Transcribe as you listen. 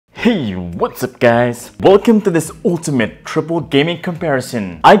Hey, what's up guys? Welcome to this ultimate triple gaming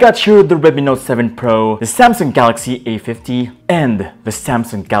comparison. I got here the Redmi Note 7 Pro, the Samsung Galaxy A50, and the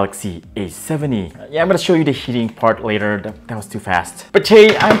Samsung Galaxy A70. Yeah, I'm gonna show you the heating part later. That was too fast. But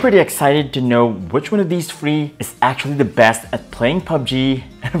hey, I'm pretty excited to know which one of these three is actually the best at playing PUBG.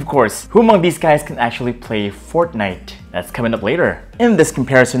 And of course, who among these guys can actually play Fortnite? That's coming up later. In this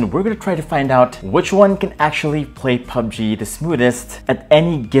comparison, we're gonna try to find out which one can actually play PUBG the smoothest at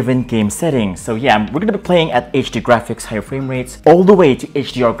any given game setting. So yeah, we're gonna be playing at HD graphics, higher frame rates, all the way to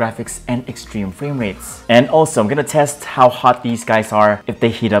HDR graphics and extreme frame rates. And also, I'm gonna test how hot these guys are, if they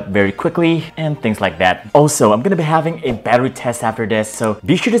heat up very quickly, and things like that. Also, I'm gonna be having a battery test after this, so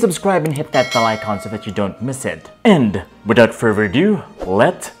be sure to subscribe and hit that bell icon so that you don't miss it. And without further ado,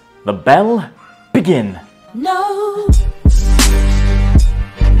 let the battle begin. No.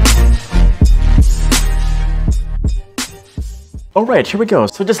 Alright, here we go.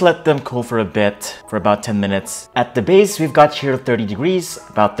 So just let them cool for a bit, for about 10 minutes. At the base, we've got here 30 degrees,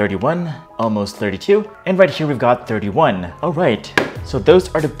 about 31, almost 32. And right here, we've got 31. Alright, so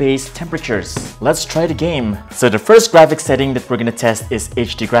those are the base temperatures. Let's try the game. So the first graphics setting that we're gonna test is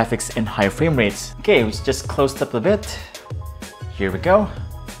HD graphics and high frame rates. Okay, we just closed up a bit. Here we go.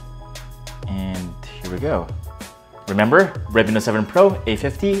 And here we go. Remember, Redmi Note 7 Pro,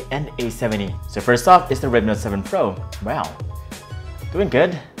 A50, and A70. So first off is the Redmi Note 7 Pro. Wow. Doing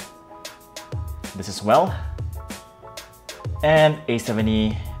good. This as well. And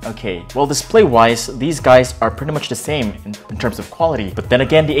A70. Okay, well display-wise, these guys are pretty much the same in terms of quality. But then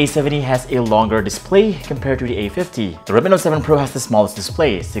again, the A70 has a longer display compared to the A50. The Redmi Note 7 Pro has the smallest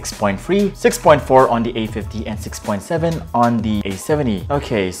display, 6.3, 6.4 on the A50, and 6.7 on the A70.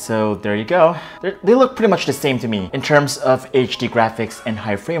 Okay, so there you go. They look pretty much the same to me in terms of HD graphics and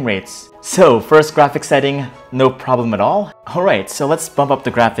high frame rates. So, first graphics setting, no problem at all. Alright, so let's bump up the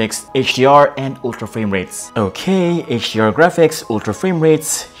graphics, HDR and ultra frame rates. Okay, HDR graphics, ultra frame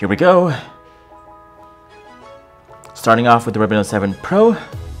rates, here we go. Starting off with the Redmi Note 7 Pro.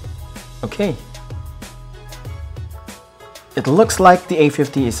 Okay. It looks like the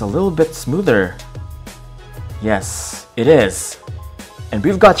A50 is a little bit smoother. Yes, it is. And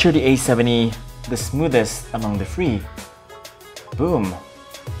we've got here the A70, the smoothest among the three. Boom.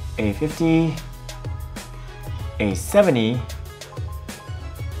 A50, A70,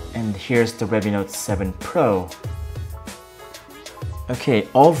 and here's the Redmi Note 7 Pro. Okay,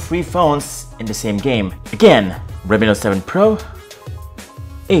 all three phones in the same game. Again, Redmi Note 7 Pro,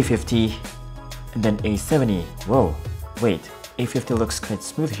 A50, and then A70. Whoa, wait, A50 looks quite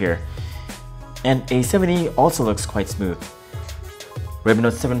smooth here. And A70 also looks quite smooth. Redmi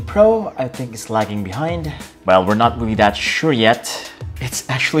Note 7 Pro, I think, is lagging behind. Well, we're not really that sure yet. It's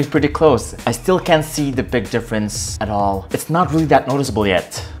actually pretty close. I still can't see the big difference at all. It's not really that noticeable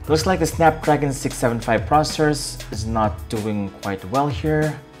yet. Looks like the Snapdragon 675 processors is not doing quite well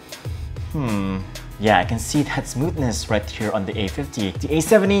here. Yeah, I can see that smoothness right here on the A50. The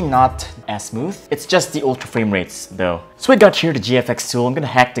A70 not as smooth. It's just the ultra frame rates though. So I got here the GFX tool. I'm gonna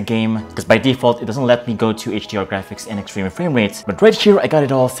hack the game because by default it doesn't let me go to HDR graphics and extreme frame rates. But right here I got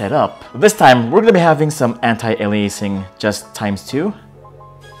it all set up. This time we're gonna be having some anti-aliasing just ×2.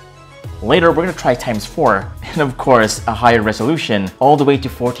 Later, we're gonna try ×4, and of course, a higher resolution, all the way to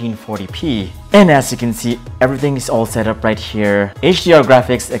 1440p. And as you can see, everything is all set up right here. HDR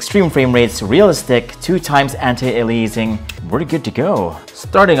graphics, extreme frame rates, realistic, 2x anti-aliasing. We're good to go.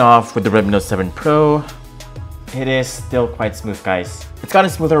 Starting off with the Redmi Note 7 Pro, it is still quite smooth, guys. It's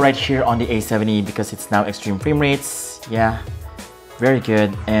gotten smoother right here on the A70 because it's now extreme frame rates. Yeah, very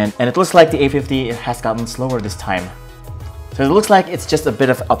good. And it looks like the A50 has gotten slower this time. So it looks like it's just a bit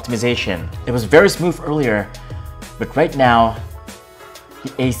of optimization. It was very smooth earlier, but right now, the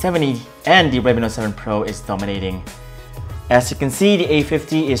A70 and the Redmi Note 7 Pro is dominating. As you can see, the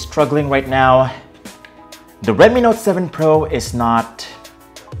A50 is struggling right now. The Redmi Note 7 Pro is not.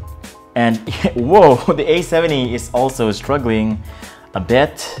 And whoa, the A70 is also struggling a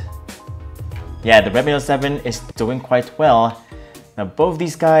bit. Yeah, the Redmi Note 7 is doing quite well. Now both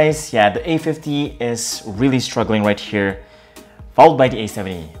these guys, yeah, the A50 is really struggling right here, followed by the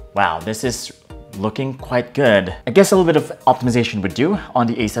A70. Wow, this is looking quite good. I guess a little bit of optimization would do on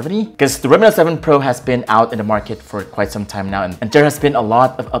the A70 because the Redmi Note 7 Pro has been out in the market for quite some time now, and there has been a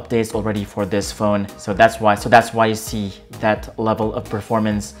lot of updates already for this phone. So that's why you see that level of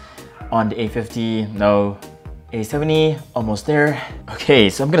performance on the A50. No, A70 almost there. Okay,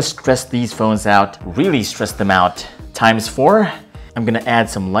 so I'm gonna stress these phones out, really stress them out. ×4. I'm gonna add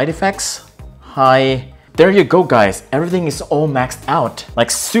some light effects, high, There you go guys, everything is all maxed out,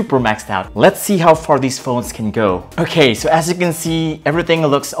 like super maxed out. Let's see how far these phones can go. Okay, so as you can see, everything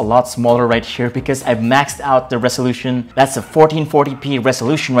looks a lot smaller right here because I've maxed out the resolution. That's a 1440p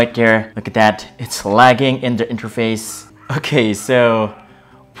resolution right there. Look at that, it's lagging in the interface. Okay, so,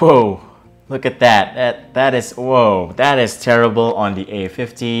 whoa, look at that. That is, whoa, that is terrible on the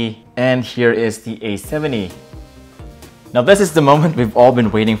A50. And here is the A70. Now this is the moment we've all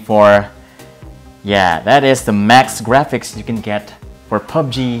been waiting for. Yeah, that is the max graphics you can get for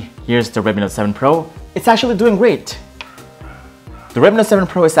PUBG. Here's the Redmi Note 7 Pro. It's actually doing great. The Redmi Note 7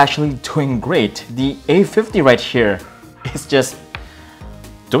 Pro is actually doing great. The A50 right here is just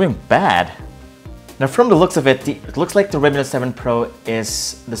doing bad. Now from the looks of it, it looks like the Redmi Note 7 Pro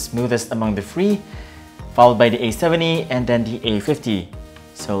is the smoothest among the three, followed by the A70 and then the A50.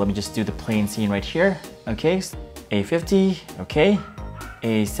 So let me just do the plain scene right here. Okay, A50, okay,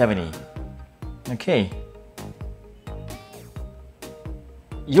 A70. Okay.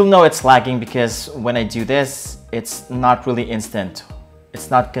 You'll know it's lagging because when I do this, it's not really instant. It's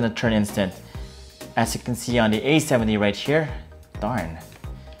not gonna turn instant. As you can see on the A70 right here. Darn.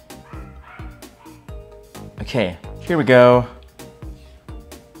 Okay, here we go.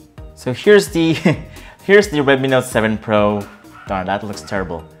 So here's the here's the Redmi Note 7 Pro. Darn, that looks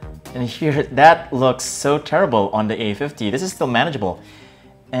terrible. And here, that looks so terrible on the A50. This is still manageable.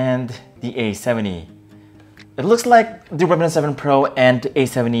 And the A70. It looks like the Redmi Note 7 Pro and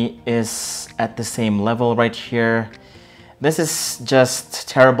A70 is at the same level right here. This is just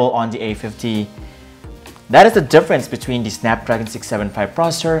terrible on the A50. That is the difference between the Snapdragon 675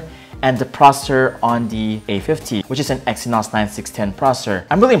 processor and the processor on the A50, which is an Exynos 9610 processor.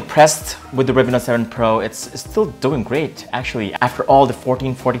 I'm really impressed with the Redmi Note 7 Pro. It's still doing great, actually, after all the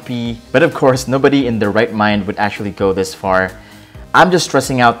 1440p. But of course, nobody in their right mind would actually go this far. I'm just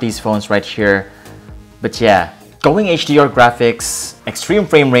stressing out these phones right here. But yeah, going HDR graphics, extreme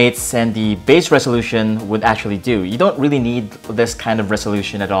frame rates, and the base resolution would actually do. You don't really need this kind of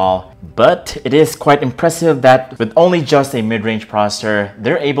resolution at all. But it is quite impressive that with only just a mid-range processor,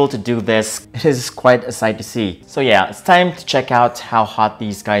 they're able to do this. It is quite a sight to see. So yeah, it's time to check out how hot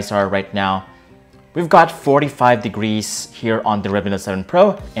these guys are right now. We've got 45 degrees here on the Redmi Note 7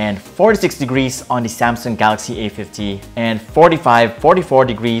 Pro and 46 degrees on the Samsung Galaxy A50 and 44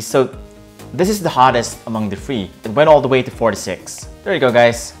 degrees. So this is the hottest among the three. It went all the way to 46. There you go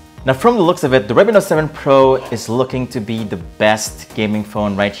guys. Now from the looks of it, the Redmi Note 7 Pro is looking to be the best gaming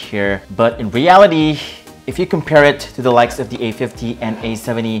phone right here. But in reality, if you compare it to the likes of the A50 and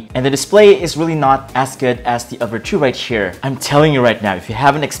A70, and the display is really not as good as the other two right here. I'm telling you right now, if you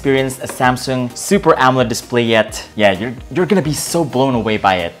haven't experienced a Samsung Super AMOLED display yet, yeah, you're gonna be so blown away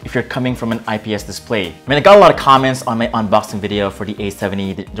by it if you're coming from an IPS display. I mean, I got a lot of comments on my unboxing video for the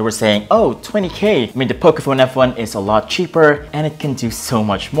A70. They were saying, oh, 20K. I mean, the Pocophone F1 is a lot cheaper and it can do so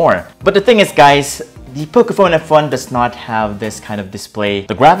much more. But the thing is, guys, the Pocophone F1 does not have this kind of display.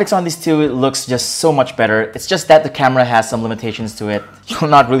 The graphics on these two looks just so much better. It's just that the camera has some limitations to it. You'll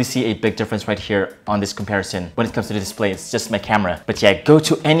not really see a big difference right here on this comparison when it comes to the display. It's just my camera. But yeah, go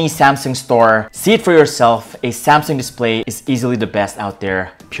to any Samsung store, see it for yourself. A Samsung display is easily the best out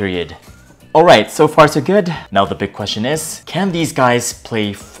there, period. Alright, so far so good. Now the big question is, can these guys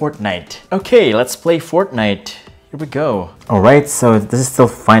play Fortnite? Okay, let's play Fortnite. Here we go. Alright, so this is still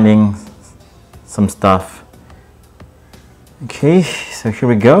finding some stuff. Okay, so here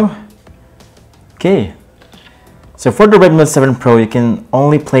we go. Okay, so for the Redmi Note 7 Pro, you can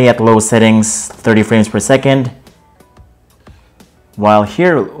only play at low settings, 30 frames per second. While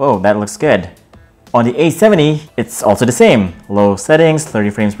here, oh, that looks good. On the A70, it's also the same. Low settings, 30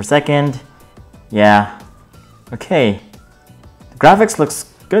 frames per second. Yeah, okay. The graphics looks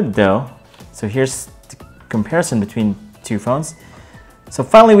good though. So here's the comparison between two phones. So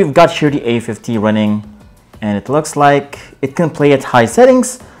finally we've got here the A50 running, and it looks like it can play at high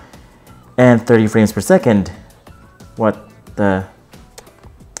settings and 30 frames per second. What the?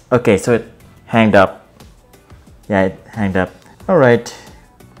 Okay, so it hanged up. Yeah, it hanged up. Alright.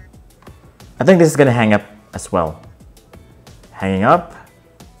 I think this is gonna hang up as well. Hanging up.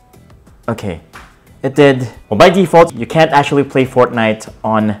 Okay. It did. Well, by default, you can't actually play Fortnite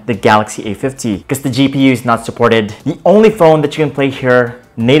on the Galaxy A50 because the GPU is not supported. The only phone that you can play here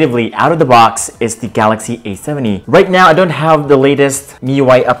natively out of the box is the Galaxy A70. Right now, I don't have the latest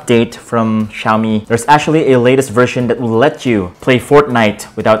MIUI update from Xiaomi. There's actually a latest version that will let you play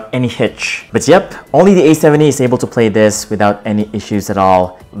Fortnite without any hitch. But yep, only the A70 is able to play this without any issues at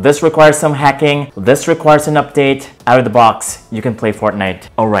all. This requires some hacking. This requires an update. Out of the box, you can play Fortnite.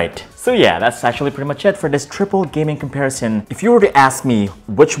 Alright, So yeah, that's actually pretty much it for this triple gaming comparison. If you were to ask me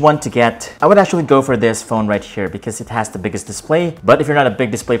which one to get, I would actually go for this phone right here because it has the biggest display. But if you're not a big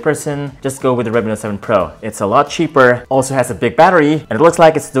display person, just go with the Redmi Note 7 Pro. It's a lot cheaper, also has a big battery, and it looks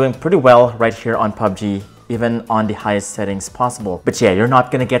like it's doing pretty well right here on PUBG, even on the highest settings possible. But yeah, you're not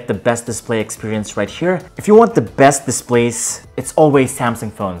gonna get the best display experience right here. If you want the best displays, it's always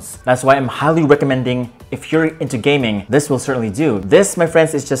Samsung phones. That's why I'm highly recommending, if you're into gaming, this will certainly do. This, my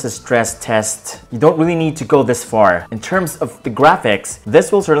friends, is just a stress test. You don't really need to go this far. In terms of the graphics,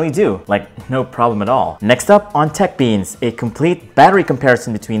 this will certainly do. Like, no problem at all. Next up on TechBeans, a complete battery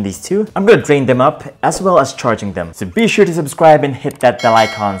comparison between these two. I'm gonna drain them up as well as charging them. So be sure to subscribe and hit that bell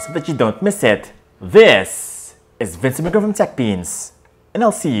icon so that you don't miss it. This is Vincent from TechBeans, and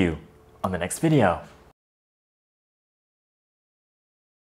I'll see you on the next video.